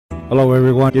Hello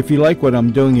everyone. If you like what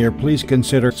I'm doing here, please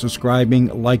consider subscribing,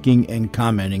 liking, and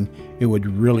commenting. It would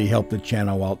really help the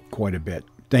channel out quite a bit.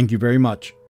 Thank you very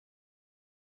much.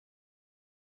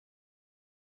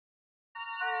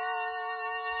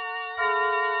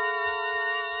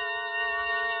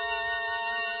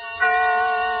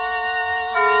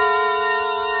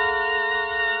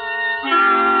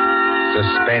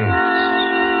 Suspense.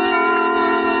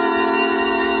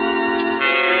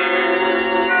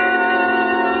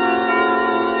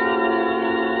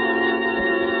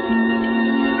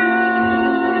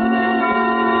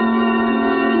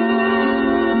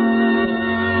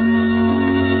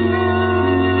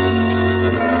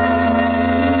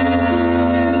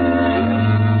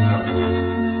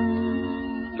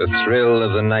 The thrill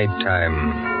of the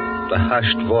nighttime, the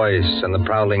hushed voice and the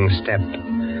prowling step,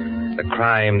 the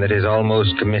crime that is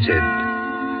almost committed,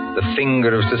 the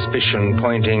finger of suspicion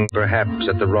pointing perhaps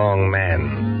at the wrong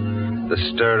man, the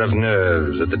stir of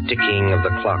nerves at the ticking of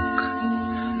the clock,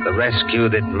 the rescue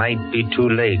that might be too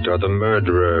late or the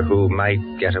murderer who might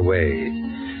get away,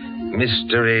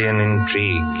 mystery and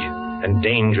intrigue and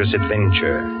dangerous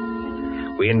adventure.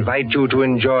 We invite you to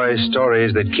enjoy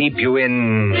stories that keep you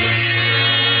in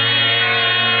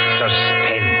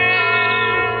suspense.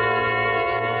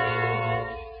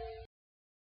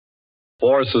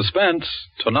 For Suspense,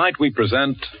 tonight we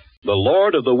present The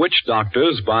Lord of the Witch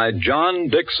Doctors by John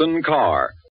Dixon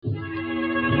Carr.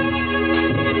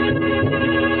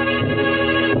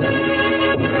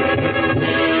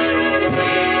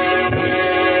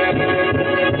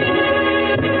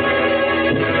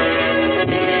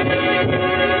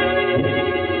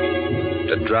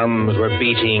 The drums were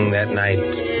beating that night.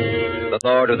 The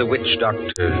Lord of the Witch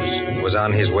Doctors was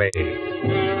on his way.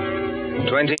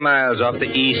 20 miles off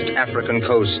the East African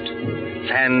coast,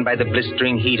 fanned by the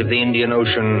blistering heat of the Indian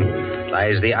Ocean,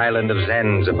 lies the island of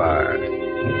Zanzibar.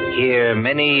 Here,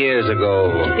 many years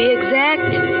ago, to be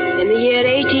exact, in the year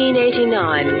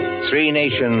 1889, 3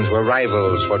 nations were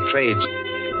rivals for trade.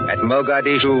 At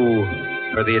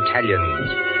Mogadishu were the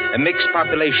Italians. A mixed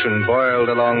population boiled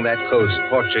along that coast,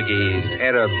 Portuguese,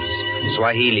 Arabs,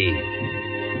 Swahili.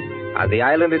 On the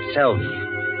island itself,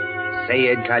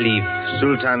 Sayyid Khalif,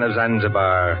 Sultan of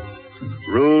Zanzibar,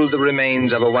 ruled the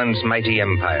remains of a once mighty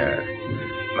empire.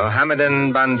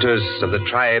 Mohammedan Bantus of the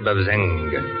tribe of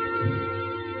Zeng.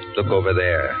 Look over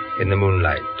there, in the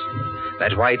moonlight.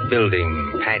 That white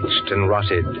building, patched and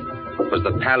rotted, was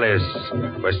the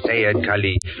palace where Sayyid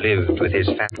Khalif lived with his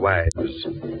fat wives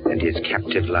and his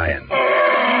captive lion.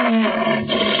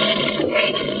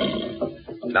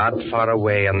 Not far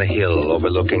away on the hill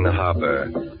overlooking the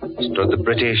harbor stood the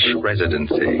British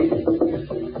Residency.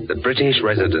 The British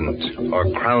resident, or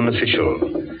crown official,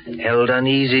 held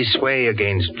uneasy sway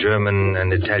against German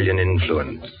and Italian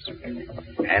influence.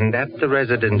 And at the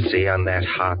Residency on that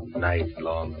hot night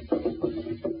long...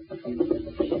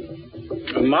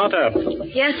 Martha.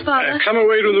 Yes, Father? Come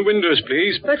away from the windows,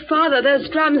 please. But, Father, those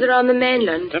drums are on the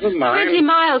mainland. Never mind. 20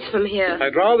 miles from here.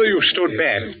 I'd rather you stood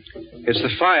back. It's the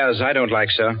fires I don't like,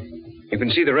 sir. You can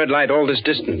see the red light all this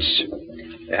distance.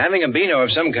 They're having a beano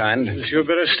of some kind. You'd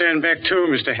better stand back, too,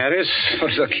 Mr. Harris. Oh,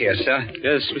 look here, sir.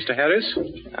 Yes, Mr. Harris?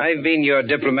 I've been your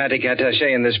diplomatic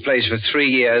attaché in this place for 3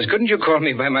 years. Couldn't you call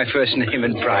me by my first name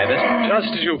in private?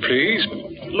 Just as you please.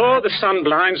 Lower the sun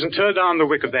blinds and turn down the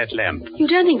wick of that lamp. You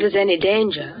don't think there's any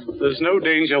danger? There's no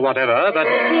danger whatever, but...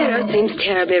 Hero seems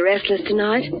terribly restless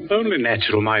tonight. Only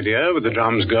natural, my dear, with the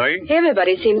drums going.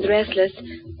 Everybody seems restless.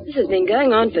 This has been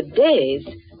going on for days.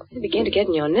 You begin to get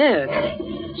in your nerves.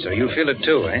 So you feel it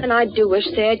too, eh? And I do wish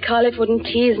Sayyid Khalif wouldn't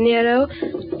tease Nero.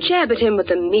 Jab at him with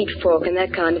the meat fork and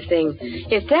that kind of thing.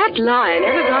 If that lion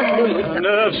ever got loose...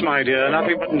 Nerves, my dear,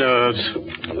 nothing but nerves.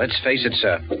 Let's face it,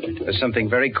 sir. There's something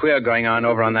very queer going on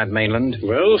over on that mainland.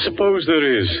 Well, suppose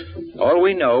there is. All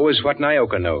we know is what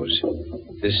Nyoka knows.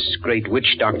 This great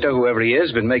witch doctor, whoever he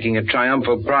is, been making a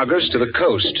triumphal progress to the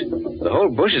coast. The whole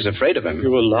bush is afraid of him.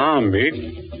 You alarm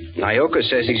me. Nyoka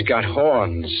says he's got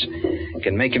horns.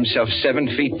 Can make himself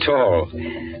 7 feet tall,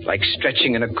 like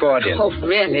stretching an accordion. Oh,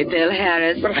 really, Bill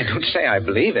Harris? Well, I don't say I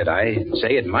believe it. I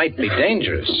say it might be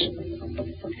dangerous.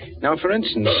 Now, for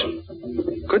instance,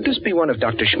 could this be one of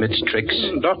Dr. Schmidt's tricks?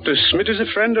 Dr. Schmidt is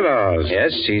a friend of ours.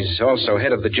 Yes, he's also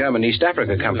head of the German East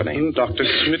Africa Company. And Dr.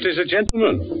 Schmidt is a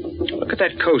gentleman. Look at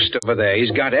that coast over there.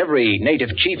 He's got every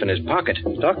native chief in his pocket.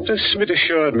 Dr. Schmidt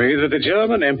assured me that the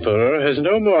German emperor has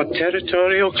no more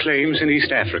territorial claims in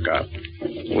East Africa.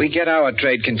 We get our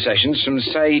trade concessions from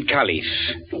Sayyid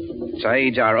Khalif.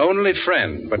 Sayyid's our only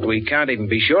friend, but we can't even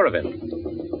be sure of him.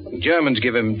 The Germans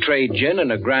give him trade gin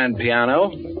and a grand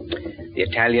piano. The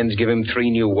Italians give him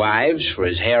 3 new wives for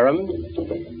his harem.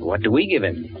 What do we give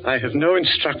him? I have no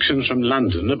instructions from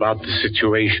London about the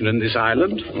situation in this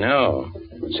island. No.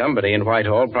 Somebody in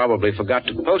Whitehall probably forgot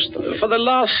to post them. For the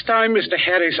last time, Mr.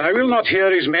 Harris, I will not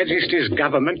hear His Majesty's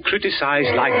government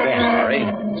criticized like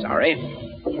that. Sorry.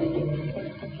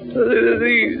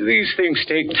 These things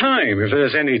take time. If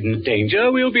there's any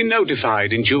danger, we'll be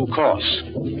notified in due course.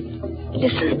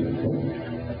 Listen.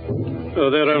 Oh,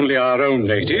 they're only our own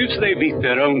natives. They beat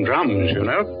their own drums, you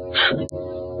know.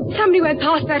 Somebody went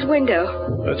past that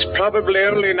window. That's probably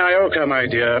only Nyoka, my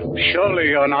dear. Surely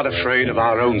you're not afraid of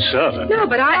our own servant. No,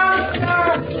 but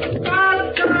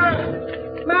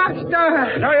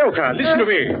Master! Nyoka, listen to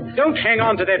me. Don't hang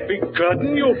on to that big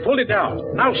curtain. You'll pull it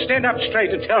down. Now stand up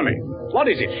straight and tell me. What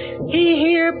is it? He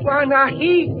here, Bwana.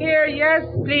 He here, yes,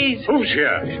 please. Who's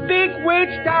here? Big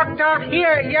witch doctor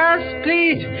here, yes,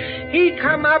 please. He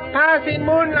come up past in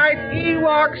moonlight. He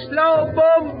walk slow,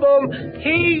 boom, boom.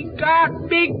 He got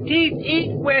big teeth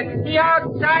eat with. The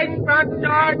outside front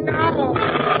door now.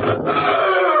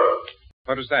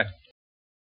 What was that?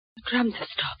 the drums have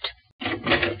stopped.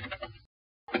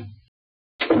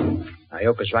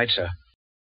 Ioka's right, sir.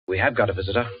 We have got a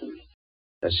visitor.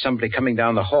 There's somebody coming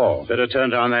down the hall. Better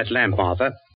turn down that lamp,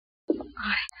 Martha.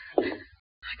 I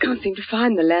can't seem to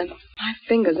find the lamp. My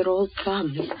fingers are all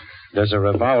thumbs. There's a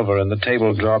revolver in the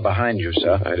table drawer behind you,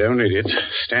 sir. I don't need it.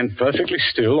 Stand perfectly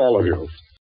still, all of you.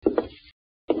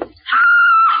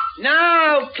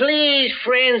 Now, please,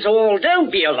 friends all,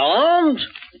 don't be alarmed.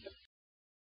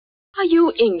 Are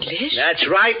you English? That's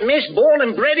right, miss. Born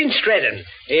and bred in Stretton.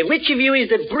 Which of you is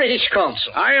the British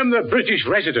consul? I am the British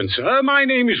resident, sir. My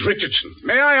name is Richardson.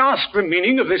 May I ask the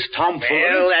meaning of this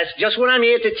tomfoolery? Well, that's just what I'm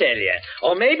here to tell you.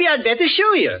 Or maybe I'd better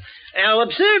show you. Now,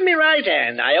 observe me right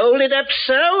hand. I hold it up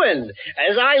so, and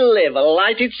as I live, a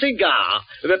lighted cigar.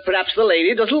 But perhaps the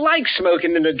lady doesn't like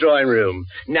smoking in the drawing room.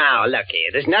 Now, look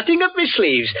here. There's nothing up my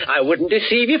sleeves. I wouldn't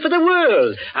deceive you for the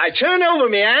world. I turn over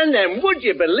my hand, and would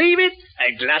you believe it?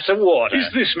 A glass of water.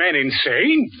 Is this man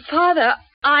insane? Father,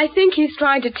 I think he's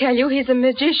trying to tell you he's a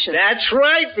magician. That's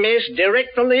right, miss.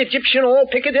 Direct from the Egyptian or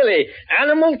Piccadilly.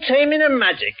 Animal taming and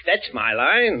magic. That's my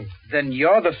line. Then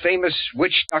you're the famous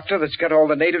witch doctor that's got all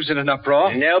the natives in an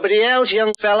uproar? Nobody else,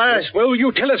 young fella. Yes, well,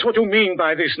 you tell us what you mean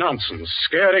by this nonsense.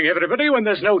 Scaring everybody when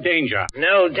there's no danger.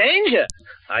 No danger?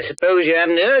 I suppose you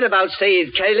haven't heard about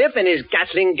Sayyid Caliph and his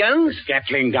Gatling guns?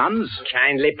 Gatling guns?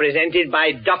 Kindly presented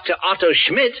by Dr. Otto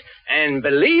Schmidt. And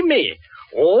believe me,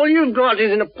 all you've got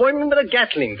is an appointment with a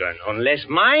Gatling gun, unless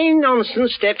my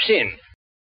nonsense steps in.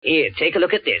 Here, take a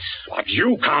look at this. What,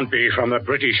 you can't be from the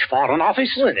British Foreign Office?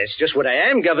 Well, that's just what I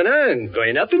am, Governor, and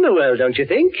going up in the world, don't you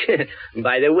think?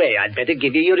 By the way, I'd better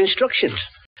give you your instructions.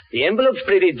 The envelope's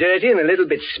pretty dirty and a little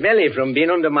bit smelly from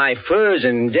being under my furs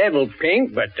and devil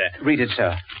paint, but... Read it,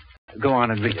 sir. Go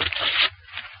on and read it.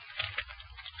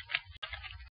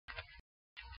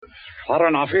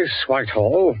 Foreign Office,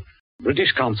 Whitehall.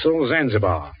 British Consul,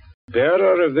 Zanzibar.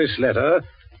 Bearer of this letter...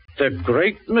 The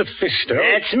Great Mephisto.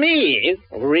 That's me.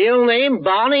 Real name,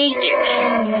 Barney.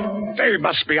 They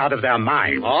must be out of their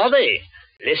minds. Are they?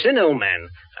 Listen, old man.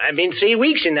 I've been 3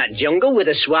 weeks in that jungle with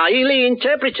a Swahili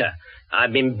interpreter.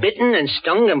 I've been bitten and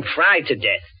stung and fried to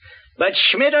death. But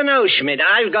Schmidt or no Schmidt,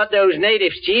 I've got those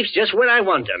native chiefs just where I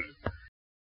want them.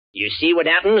 You see what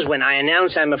happens when I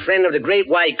announce I'm a friend of the Great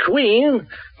White Queen?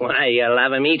 Why, you'll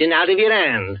have them eaten out of your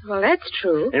hand. Well, that's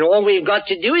true. And all we've got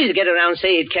to do is get around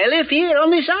Sayyid Caliph here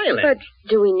on this island. But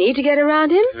do we need to get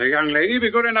around him? The young lady,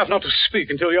 be good enough not to speak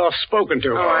until you're spoken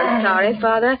to. Oh, I'm sorry,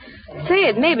 Father.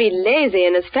 Sayyid may be lazy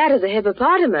and as fat as a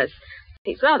hippopotamus.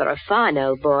 He's rather a fine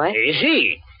old boy. Is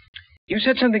he? You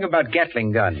said something about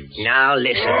Gatling guns. Now,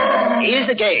 listen. Here's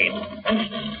the game.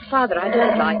 Father, I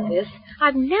don't like this.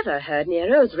 I've never heard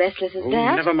Nero as restless as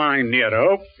that. Never mind,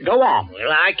 Nero. Go on.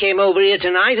 Well, I came over here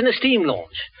tonight in a steam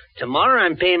launch. Tomorrow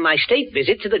I'm paying my state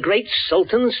visit to the great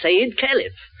Sultan Sayyid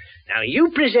Caliph. Now,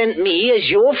 you present me as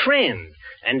your friend,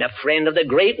 and a friend of the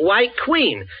Great White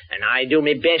Queen, and I do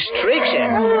my best tricks.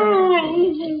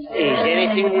 Is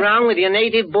anything wrong with your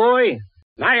native boy?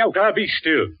 Nyoka, be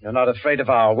still. You're not afraid of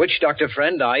our witch doctor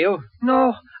friend, are you?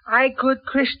 No, I good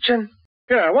Christian.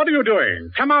 Here, what are you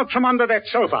doing? Come out from under that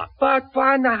sofa. But,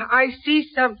 Bwana, I see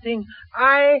something.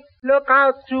 I look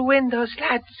out through window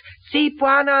slats. See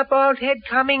Bwana Baldhead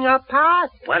coming up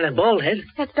past. What, a baldhead?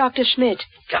 That's Dr. Schmidt.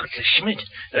 Dr. Schmidt?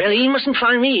 Well, he mustn't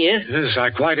find me here. Yes,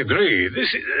 I quite agree.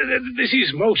 This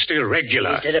is most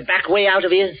irregular. Is there a back way out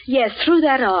of here? Yes, through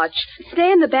that arch. Stay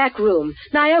in the back room.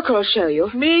 Nyoka will show you.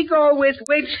 Me go with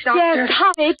witch doctor. Yes,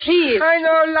 hurry, please. I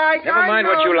know like. Never mind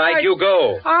what you like. You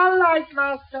go. All right,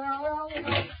 master.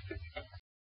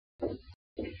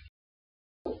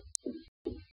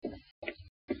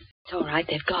 It's all right.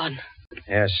 They've gone.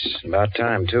 Yes, about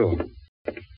time, too.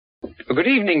 Well, good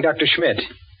evening, Dr. Schmidt.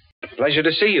 Pleasure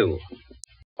to see you.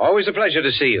 Always a pleasure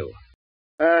to see you.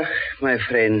 My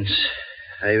friends,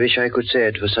 I wish I could say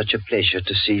it was such a pleasure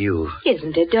to see you.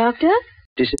 Isn't it, Doctor?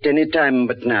 It is at any time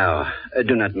but now.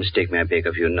 Do not mistake me, I beg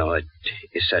of you. No, it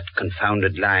is that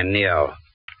confounded lion Nero.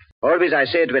 Always I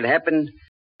say it will happen,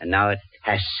 and now it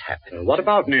has happened. What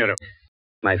about Nero?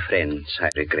 My friends, I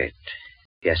regret.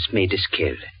 Yes, meat is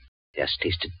killed. He has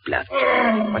tasted blood.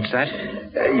 What's that?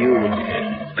 You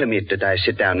permit that I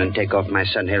sit down and take off my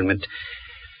sun helmet.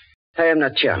 I am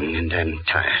not young, and I'm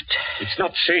tired. It's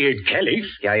not Sayyid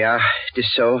Caliph. Yeah, it is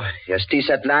so. He has teased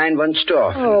that lion once too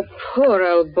often. Oh, poor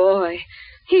old boy.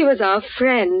 He was our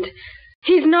friend.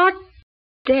 He's not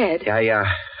dead. Yeah,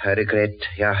 I regret.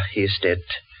 Yeah, he is dead.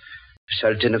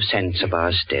 Sultan of Zanzibar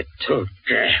is dead. Good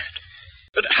God.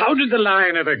 But how did the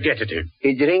lion ever get at him?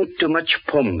 He drank too much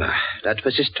pumba. That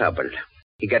was his trouble.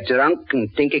 He got drunk and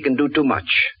think he can do too much.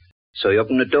 So he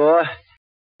opened the door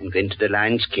and went into the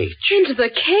lion's cage. Into the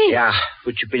cage? Yeah,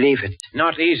 would you believe it?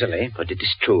 Not easily. But it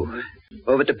is true.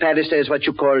 Over to Paris there's what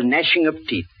you call gnashing of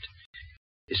teeth.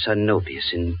 His son Nobi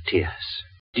is in tears.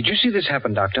 Did you see this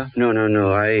happen, Doctor? No.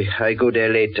 I go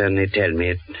there later and they tell me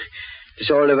it. It's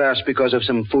all the worse because of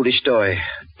some foolish toy,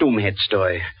 doomhead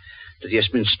toy, that he has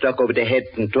been struck over the head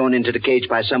and thrown into the cage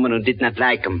by someone who did not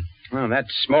like him. Well,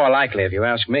 that's more likely if you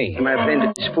ask me. My friend,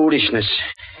 it's foolishness.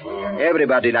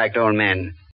 Everybody liked old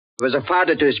man. He was a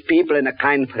father to his people and a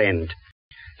kind friend.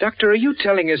 Doctor, are you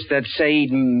telling us that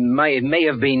Said may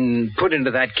have been put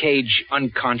into that cage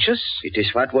unconscious? It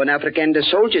is what one African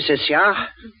soldier says, yeah.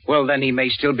 Well, then he may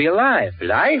still be alive.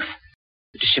 Alive?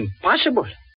 It is impossible.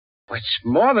 Well, it's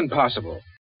more than possible.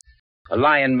 A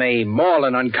lion may maul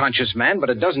an unconscious man, but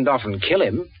it doesn't often kill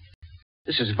him.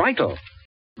 This is vital.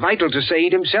 Vital to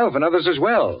Said himself and others as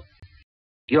well.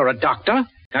 You're a doctor.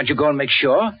 Can't you go and make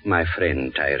sure? My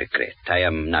friend, I regret. I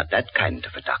am not that kind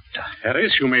of a doctor.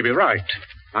 Harris, you may be right.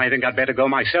 I think I'd better go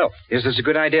myself. Yes, that's a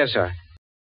good idea, sir.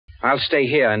 I'll stay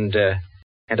here and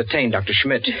entertain Dr.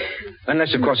 Schmidt.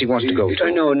 Unless, of course, he wants to go,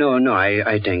 too. No,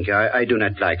 I think I do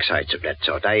not like sights of that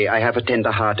sort. I have a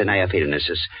tender heart and I have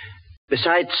illnesses.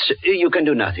 Besides, you can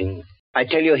do nothing. I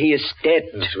tell you, he is dead.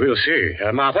 Yes, we'll see.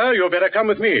 Martha, you'd better come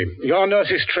with me. Your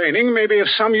nurse's training may be of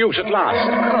some use at last.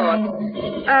 Of course.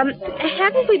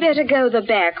 Hadn't we better go the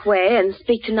back way and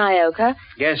speak to Nyoka?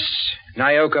 Yes,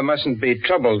 Nyoka mustn't be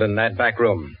troubled in that back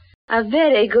room. A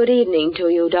very good evening to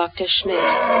you, Dr. Schmidt.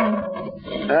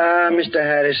 Mr.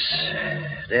 Harris,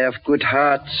 they have good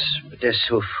hearts, but they're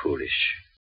so foolish.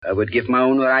 I would give my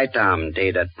own right arm to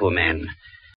aid that poor man.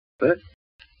 But,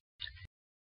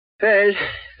 well,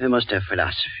 we must have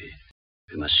philosophy.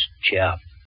 We must cheer up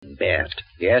and bear it.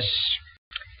 Yes.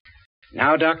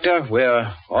 Now, Doctor,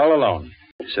 we're all alone.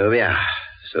 So we are.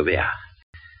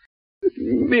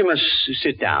 We must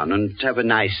sit down and have a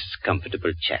nice,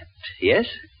 comfortable chat. Yes?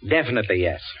 Definitely,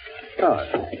 yes. All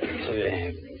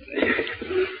right.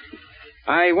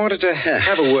 I wanted to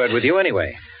have a word with you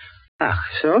anyway.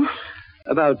 So?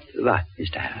 About what,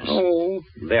 Mr. Harris? Oh,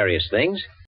 various things.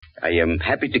 I am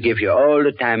happy to give you all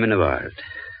the time in the world.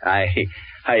 I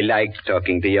like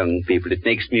talking to young people. It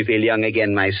makes me feel young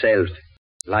again myself.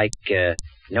 Like,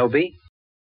 Nobi?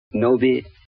 Nobi?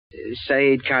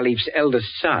 Said Caliph's eldest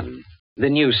son, the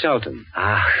new Sultan.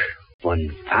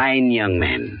 One fine young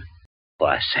man.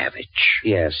 Or a savage.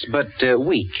 Yes, but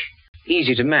weak,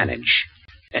 easy to manage,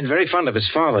 and very fond of his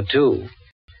father, too.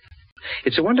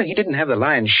 It's a wonder he didn't have the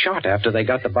lion shot after they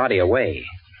got the body away.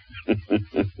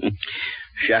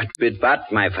 Shot with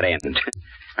what, my friend?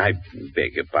 I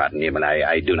beg your pardon, Himmel.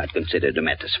 I do not consider the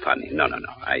matters funny. No.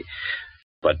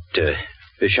 But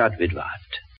shot with what?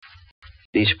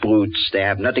 These brutes, they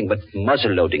have nothing but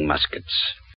muzzle-loading muskets.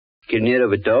 Kill Nero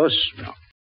with those? No.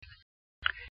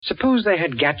 Suppose they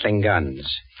had Gatling guns.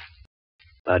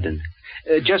 Pardon?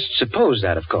 Just suppose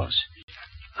that, of course.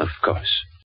 Of course.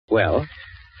 Well?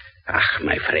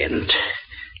 My friend,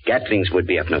 Gatlings would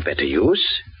be of no better use.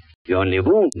 You only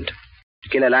wound. To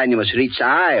kill a lion, you must reach the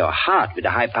eye or heart with a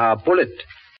high-power bullet.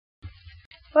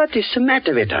 What is the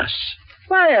matter with us?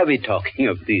 Why are we talking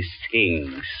of these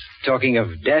things? Talking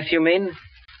of death, you mean?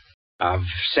 Of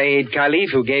Said Caliph,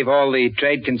 who gave all the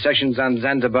trade concessions on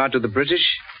Zanzibar to the British?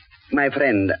 My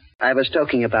friend, I was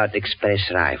talking about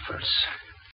express rifles.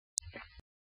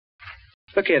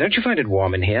 Look here, don't you find it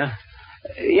warm in here?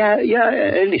 Yeah,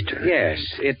 a little. Yes,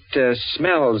 it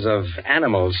smells of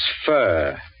animal's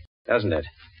fur, doesn't it?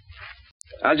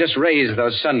 I'll just raise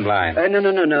those sun blinds. No.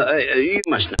 You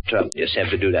must not trouble yourself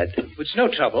to do that. It's no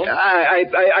trouble.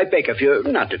 I beg of you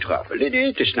not to trouble. It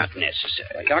is not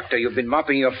necessary. Doctor, you've been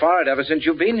mopping your forehead ever since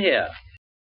you've been here.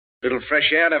 Little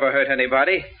fresh air never hurt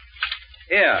anybody.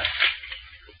 Here.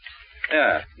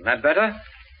 Yeah, that better?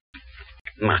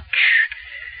 Much.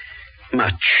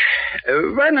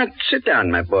 Why not sit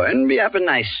down, my boy, and we have a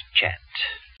nice chat?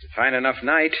 It's a fine enough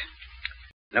night.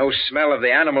 No smell of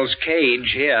the animal's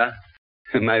cage here.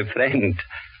 My friend,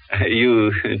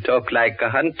 you talk like a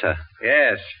hunter.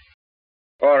 Yes.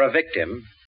 Or a victim.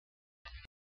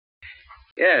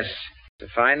 Yes, it's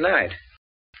a fine night.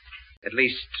 At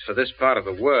least for this part of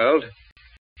the world.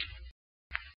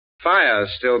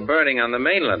 Fire's still burning on the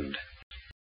mainland.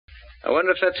 I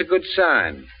wonder if that's a good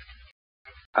sign.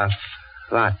 Of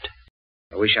what?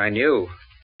 I wish I knew.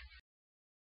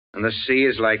 And the sea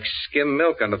is like skim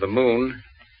milk under the moon.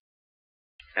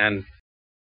 And...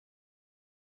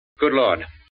 Good Lord.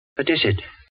 What is it?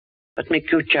 What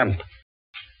make you jump?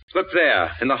 Look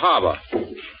there, in the harbor.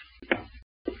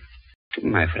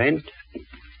 My friend,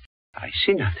 I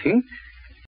see nothing.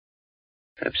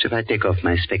 Perhaps if I take off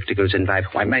my spectacles and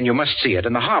wipe... Why, man, you must see it.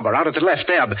 In the harbor, out at the left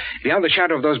there, beyond the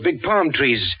shadow of those big palm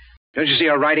trees. Don't you see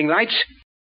our riding lights?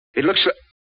 It looks like...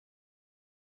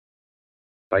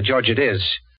 By George, it is.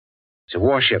 It's a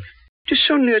warship. It is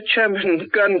only a German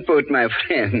gunboat, my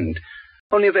friend.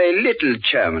 Only a very little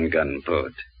German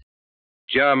gunboat.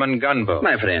 German gunboat?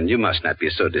 My friend, you must not be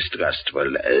so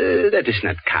distrustful. That is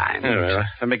not kind. Well,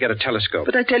 let me get a telescope.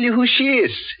 But I tell you who she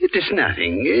is. It is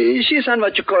nothing. She is on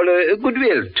what you call a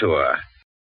goodwill tour.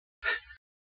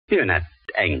 You're not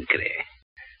angry.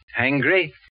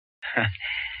 Angry?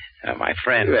 Oh, my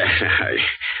friend. Well,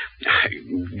 I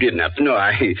did not know.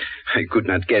 I could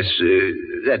not guess.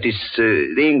 That is,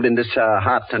 the Englanders are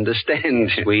hard to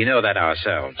understand. We know that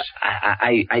ourselves.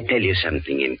 I tell you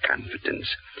something in confidence.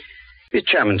 The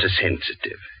Germans are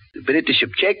sensitive. The British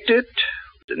objected.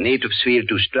 The natives feel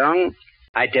too strong.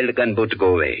 I tell the gunboat to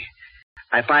go away.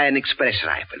 I fire an express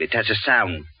rifle. It has a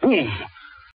sound. Boom!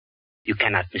 You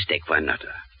cannot mistake for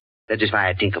another. That is why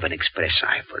I think of an express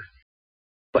rifle.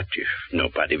 But if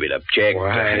nobody will object...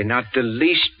 Why, not the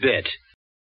least bit.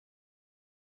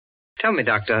 Tell me,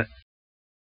 Doctor,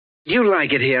 do you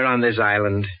like it here on this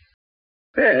island?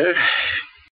 Well,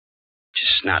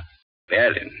 just not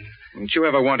Berlin. Don't you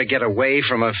ever want to get away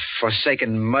from a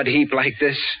forsaken mud heap like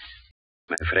this?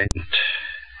 My friend,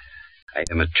 I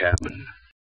am a German.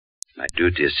 My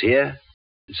duty is here,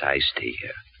 and I stay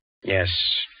here. Yes,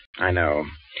 I know.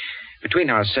 Between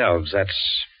ourselves, that's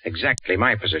exactly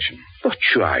my position. But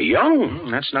you are young.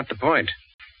 That's not the point.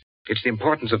 It's the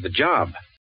importance of the job.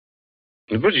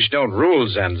 The British don't rule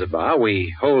Zanzibar.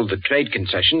 We hold the trade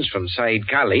concessions from Said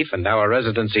Khalif, and our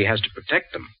residency has to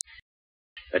protect them.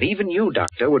 But even you,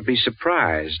 Doctor, would be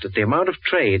surprised at the amount of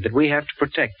trade that we have to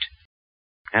protect,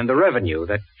 and the revenue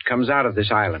that comes out of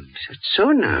this island. Is it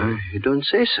so now? You don't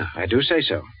say so. I do say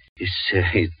so. Is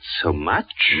it so much?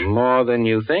 More than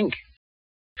you think.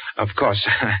 Of course,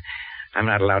 I'm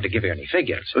not allowed to give you any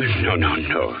figures. No,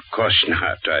 of course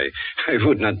not. I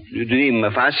would not dream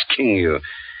of asking you.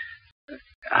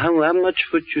 How much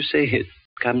would you say it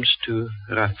comes to,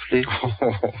 roughly?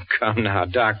 Oh, come now,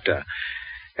 Doctor.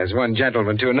 As one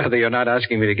gentleman to another, you're not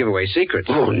asking me to give away secrets.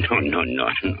 Oh, no.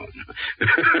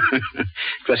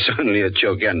 It was only a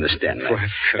joke, you understand.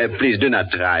 Please do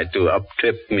not try to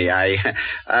up-trip me.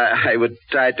 I would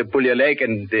try to pull your leg,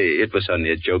 and it was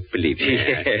only a joke, believe me.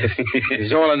 Yes.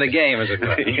 It's all in the game, as it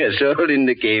were. Yes, all in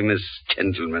the game as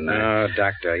gentlemen. Oh,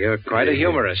 Doctor, you're quite a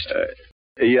humorist.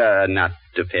 You're not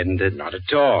offended? Not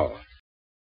at all.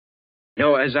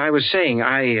 No, as I was saying,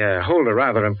 I hold a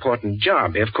rather important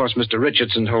job. Of course, Mr.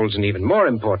 Richardson holds an even more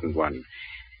important one.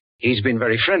 He's been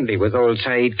very friendly with old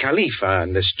Said Khalif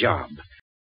on this job.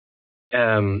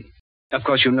 Of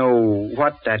course, you know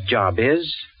what that job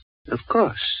is? Of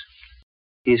course.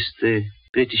 He's the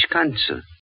British consul.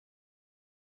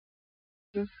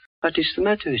 What is the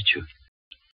matter with you?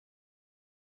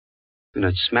 You're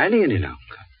not smiling any longer.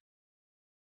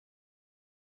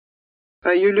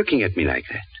 Why are you looking at me like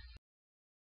that?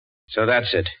 So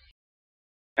that's it.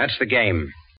 That's the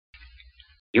game.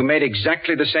 You made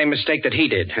exactly the same mistake that he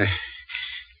did.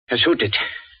 As who did?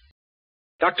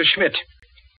 Dr. Schmidt.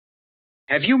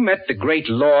 Have you met the great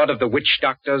lord of the witch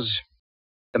doctors?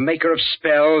 The maker of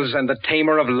spells and the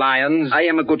tamer of lions? I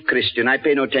am a good Christian. I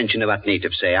pay no attention to what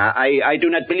natives say. I do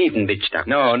not believe in witch doctors.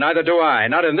 No, neither do I.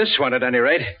 Not in this one, at any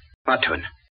rate. What one?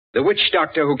 The witch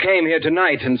doctor who came here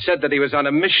tonight and said that he was on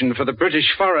a mission for the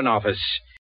British Foreign Office.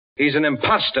 He's an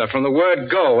imposter from the word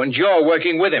go, and you're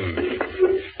working with him.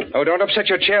 Oh, don't upset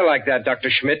your chair like that, Dr.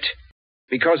 Schmidt.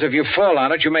 Because if you fall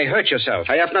on it, you may hurt yourself.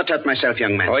 I have not hurt myself,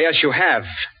 young man. Oh, yes, you have.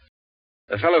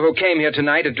 The fellow who came here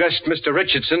tonight addressed Mr.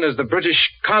 Richardson as the British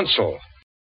consul.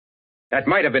 That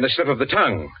might have been a slip of the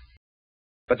tongue.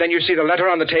 But then you see the letter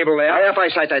on the table there? I have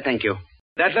eyesight, I thank you.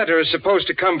 That letter is supposed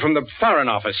to come from the Foreign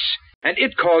Office, and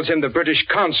it calls him the British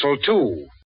consul, too.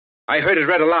 I heard it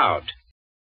read aloud.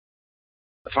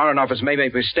 The Foreign Office may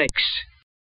make mistakes,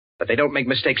 but they don't make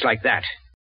mistakes like that.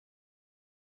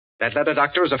 That letter,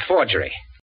 Doctor, is a forgery.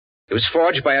 It was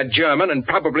forged by a German, and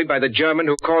probably by the German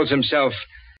who calls himself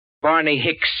Barney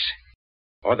Hicks,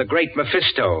 or the Great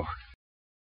Mephisto.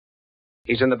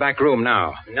 He's in the back room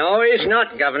now. No, he's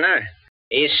not, Governor.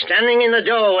 He's standing in the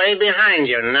doorway behind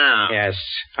you now. Yes,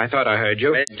 I thought I heard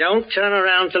you. But don't turn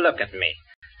around to look at me.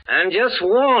 I'm just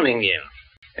warning you.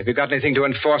 Have you got anything to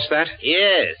enforce that?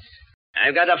 Yes.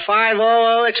 I've got a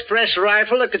 500 Express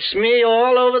rifle that could smear you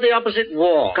all over the opposite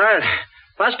wall. Karl,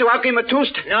 was du auch immer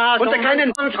tust? No, Unter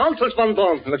keinen...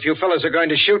 Well, if you fellas are going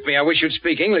to shoot me, I wish you'd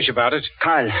speak English about it.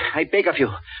 Karl, I beg of you.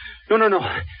 No.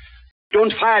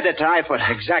 Don't fire that rifle.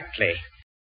 Exactly.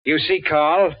 You see,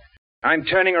 Carl, I'm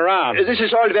turning around. This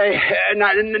is all very...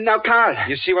 now, Karl.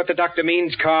 You see what the doctor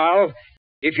means, Carl?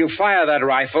 If you fire that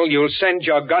rifle, you'll send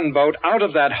your gunboat out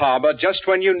of that harbor just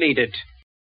when you need it.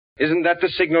 Isn't that the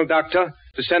signal, Doctor?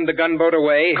 To send the gunboat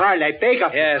away? Karl, I beg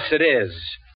of you. Yes, it is.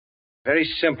 Very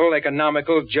simple,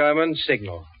 economical German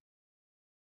signal.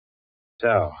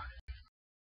 So,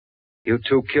 you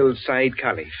two killed Said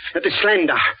Khalif. That is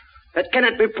slander. That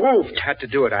cannot be proved. You had to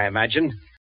do it, I imagine.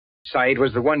 Said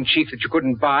was the one chief that you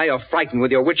couldn't buy or frighten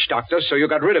with your witch doctor, so you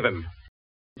got rid of him.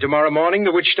 Tomorrow morning,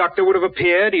 the witch doctor would have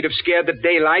appeared. He'd have scared the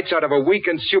daylights out of a weak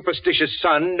and superstitious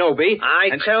son, Noby.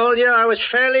 I told you I was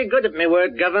fairly good at my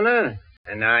work, Governor.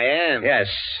 And I am. Yes,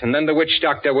 and then the witch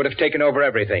doctor would have taken over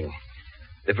everything.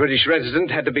 The British resident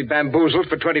had to be bamboozled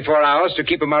for 24 hours to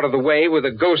keep him out of the way with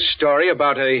a ghost story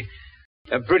about a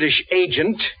British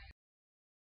agent.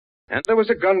 And there was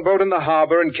a gunboat in the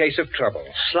harbor in case of trouble.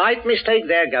 Slight mistake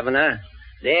there, Governor.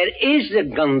 There is a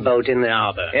gunboat in the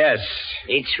harbor. Yes.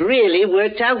 It's really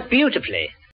worked out beautifully.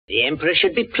 The Emperor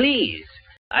should be pleased.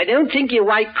 I don't think your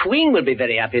White Queen will be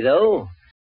very happy, though.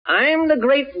 I'm the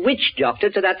great witch doctor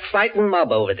to that frightened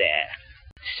mob over there.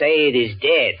 Said is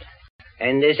dead.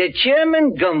 And there's a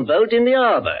German gunboat in the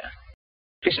harbor.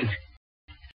 Listen.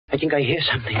 I think I hear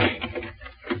something.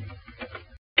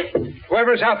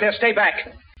 Whoever's out there, stay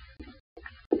back.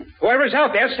 Whoever's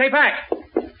out there, stay back.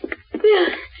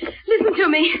 Listen to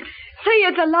me.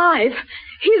 Sayed's alive.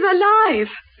 He's alive.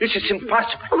 This is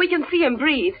impossible. We can see him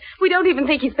breathe. We don't even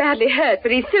think he's badly hurt,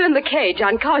 but he's still in the cage,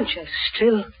 unconscious.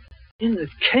 Still in the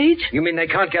cage? You mean they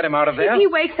can't get him out of there? If he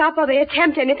wakes up or they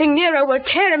attempt anything, Nero will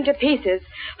tear him to pieces.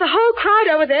 The whole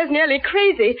crowd over there is nearly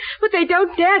crazy, but they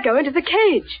don't dare go into the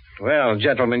cage. Well,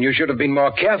 gentlemen, you should have been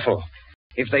more careful.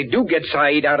 If they do get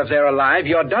Said out of there alive,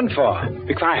 you're done for.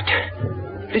 Be quiet.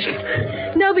 Listen.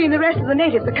 Noby and the rest of the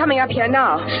natives are coming up here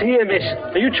now. See here, miss.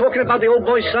 Are you talking about the old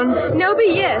boy's son?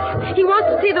 Noby, yes. He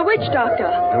wants to see the witch doctor.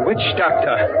 The witch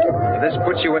doctor? This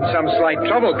puts you in some slight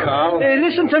trouble, Carl.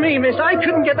 Listen to me, miss. I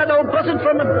couldn't get that old buzzard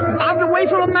away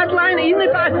from that line, even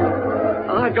if I...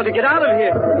 Oh, I've got to get out of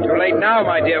here. Too late now,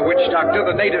 my dear witch doctor.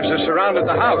 The natives have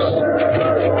surrounded the house.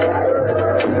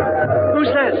 Who's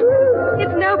that?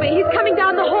 It's Noby. He's coming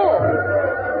down the hall.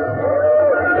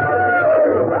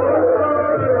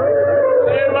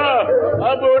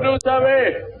 Abu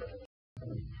Sabe.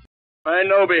 I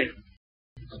Noby.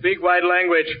 Speak white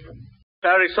language.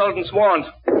 Paris Sultan's warrant.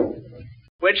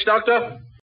 Witch doctor?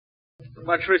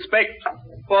 Much respect.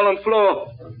 Fallen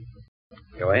floor.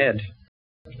 Go ahead.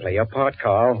 Play your part,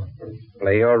 Carl.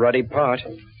 Play your ruddy part.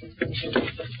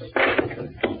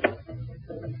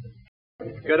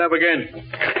 Get up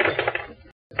again.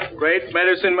 Great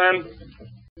medicine man.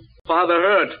 Father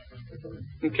hurt.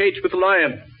 Encaged with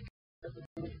lion.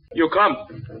 You come.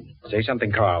 Say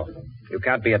something, Carl. You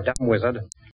can't be a dumb wizard.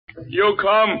 You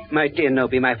come. My dear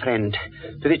Noby, my friend,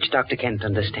 the witch doctor can't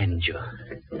understand you.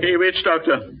 He witch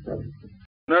doctor.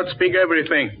 Not speak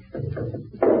everything.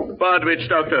 Bad witch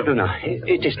doctor. No,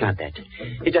 it is not that.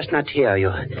 He does not hear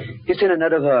you. He's in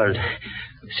another world.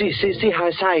 See how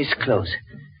his eyes close.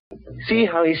 See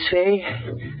how he sway.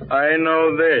 I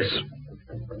know this.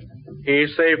 He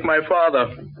saved my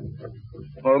father.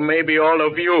 Or maybe all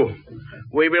of you.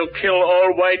 We will kill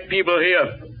all white people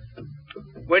here.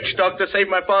 Witch doctor saved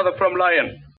my father from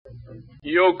lion.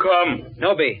 You come.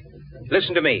 Noby,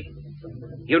 listen to me.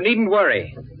 You needn't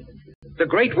worry. The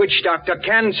great witch doctor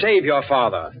can save your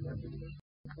father.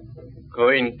 Go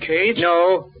in cage?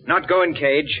 No, not go in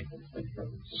cage.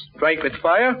 Strike with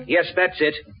fire? Yes, that's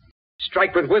it.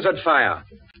 Strike with wizard fire.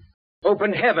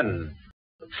 Open heaven.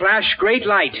 Flash great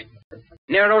light.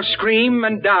 Nero scream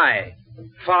and die.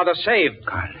 Father saved.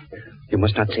 Carl, you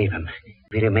must not save him.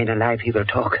 If he remain alive, he will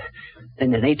talk.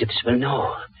 Then the natives will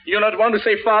know. You not want to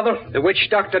save father? The witch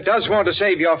doctor does want to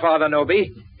save your father,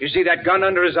 Nobi. You see that gun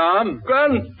under his arm?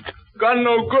 Gun? Gun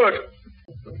no good.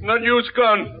 Not use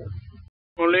gun.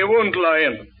 Only wound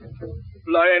lion.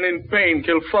 Lion in pain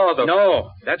kill father.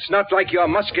 No, that's not like your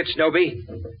muskets, Nobi.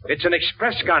 It's an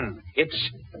express gun.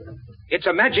 It's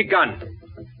a magic gun.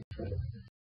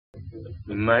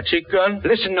 Magic gun?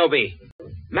 Listen, Nobi.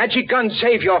 Magic gun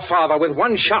save your father with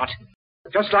one shot.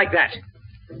 Just like that.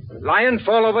 Lion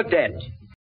fall over dead.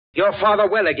 Your father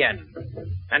well again.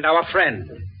 And our friend.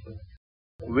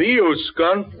 We use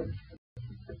gun.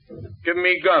 Give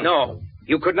me gun. No,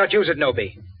 you could not use it,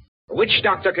 Nobi. A witch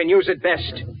doctor can use it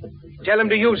best. Tell him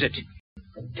to use it.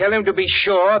 Tell him to be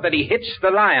sure that he hits the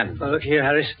lion. Now, look here,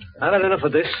 Harris. I've had enough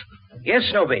of this.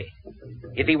 Yes, Nobi.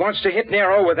 If he wants to hit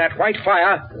Nero with that white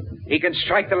fire, he can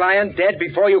strike the lion dead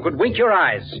before you could wink your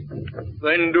eyes.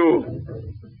 Then do.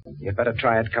 You'd better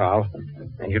try it, Carl.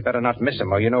 And you'd better not miss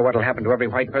him, or you know what'll happen to every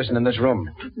white person in this room.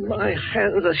 My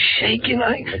hands are shaking.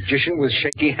 Magician with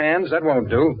shaky hands? That won't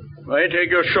do. I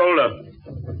take your shoulder.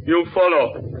 You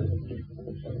follow.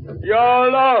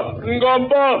 Yala,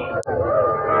 Ngomba.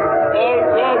 All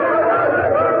come.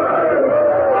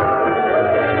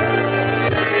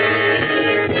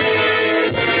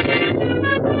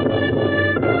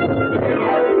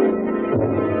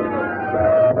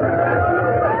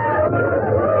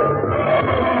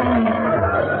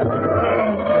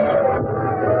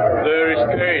 There is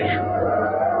cage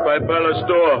by palace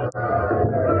door.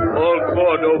 All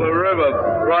court over river,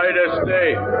 bright as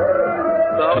day.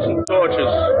 1,000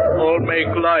 torches, all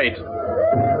make light.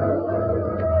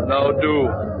 Now do.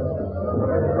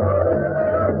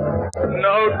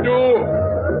 Now do.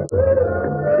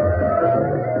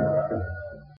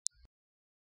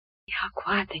 See how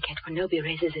quiet they get when Nobi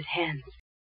raises his hands.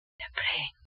 They're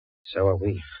praying. So are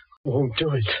we. Won't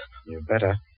do it. You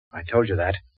better. I told you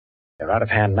that. They're out of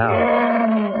hand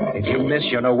now. If you miss,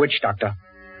 you're no witch doctor.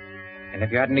 And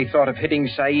if you had any thought of hitting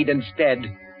Saeed instead,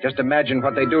 just imagine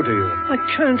what they do to you. I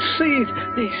can't see.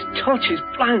 These torches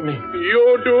blind me.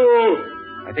 You do.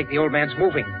 I think the old man's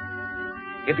moving.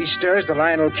 If he stirs, the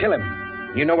lion will kill him.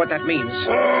 You know what that means.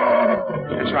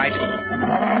 That's right.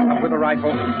 Up with a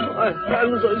rifle. My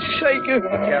hands are shaking. Be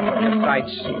careful of your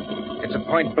sights. It's a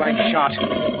point-blank shot.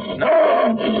 No.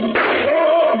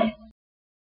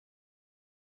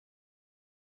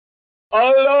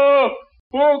 Allah!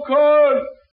 Bukhan!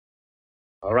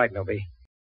 All right, Nobi.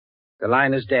 The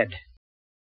lion is dead.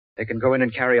 They can go in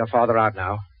and carry your father out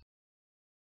now.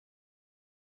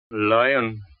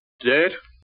 Lion dead?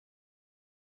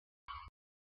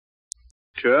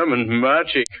 German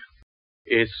magic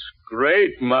is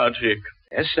great magic.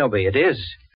 Yes, Nobi, it is.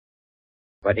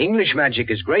 But English magic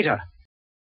is greater.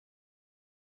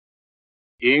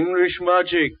 English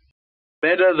magic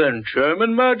better than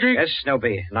German magic? Yes,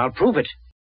 Nobi, and I'll prove it.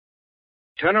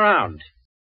 Turn around.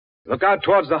 Look out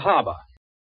towards the harbor.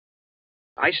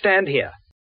 I stand here.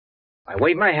 I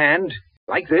wave my hand,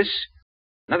 like this.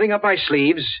 Nothing up my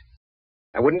sleeves.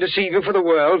 I wouldn't deceive you for the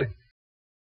world.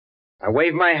 I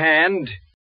wave my hand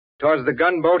towards the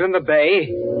gunboat in the bay.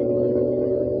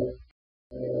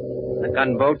 The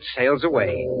gunboat sails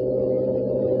away.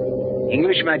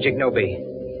 English magic, Nobi.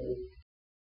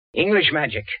 English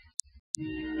magic.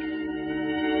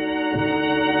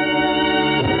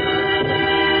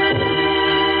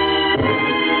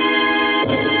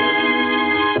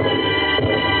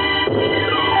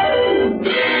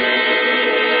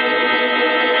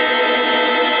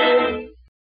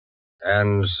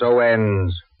 And so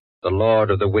ends The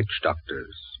Lord of the Witch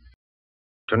Doctors.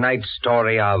 Tonight's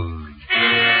story of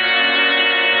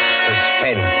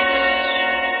Suspense.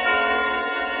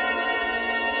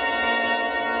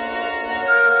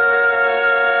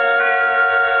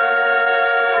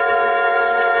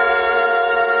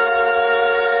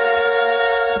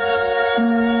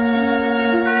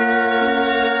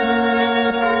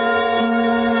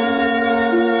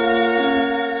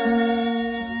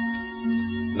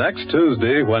 Next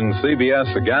Tuesday, when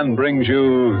CBS again brings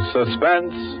you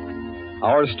Suspense,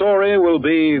 our story will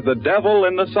be The Devil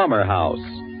in the Summer House.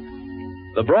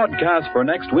 The broadcast for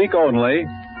next week only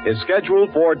is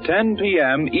scheduled for 10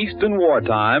 p.m. Eastern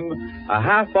Wartime, a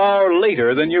half hour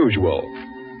later than usual.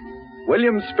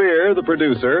 William Spear, the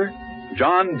producer,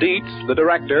 John Dietz, the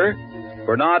director,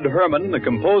 Bernard Herrmann, the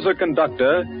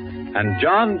composer-conductor, and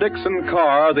John Dixon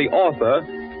Carr, the author,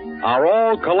 are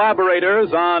all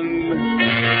collaborators on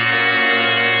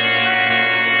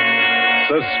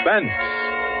Suspense.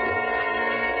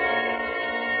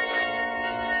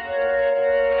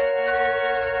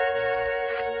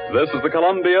 This is the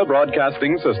Columbia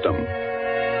Broadcasting System.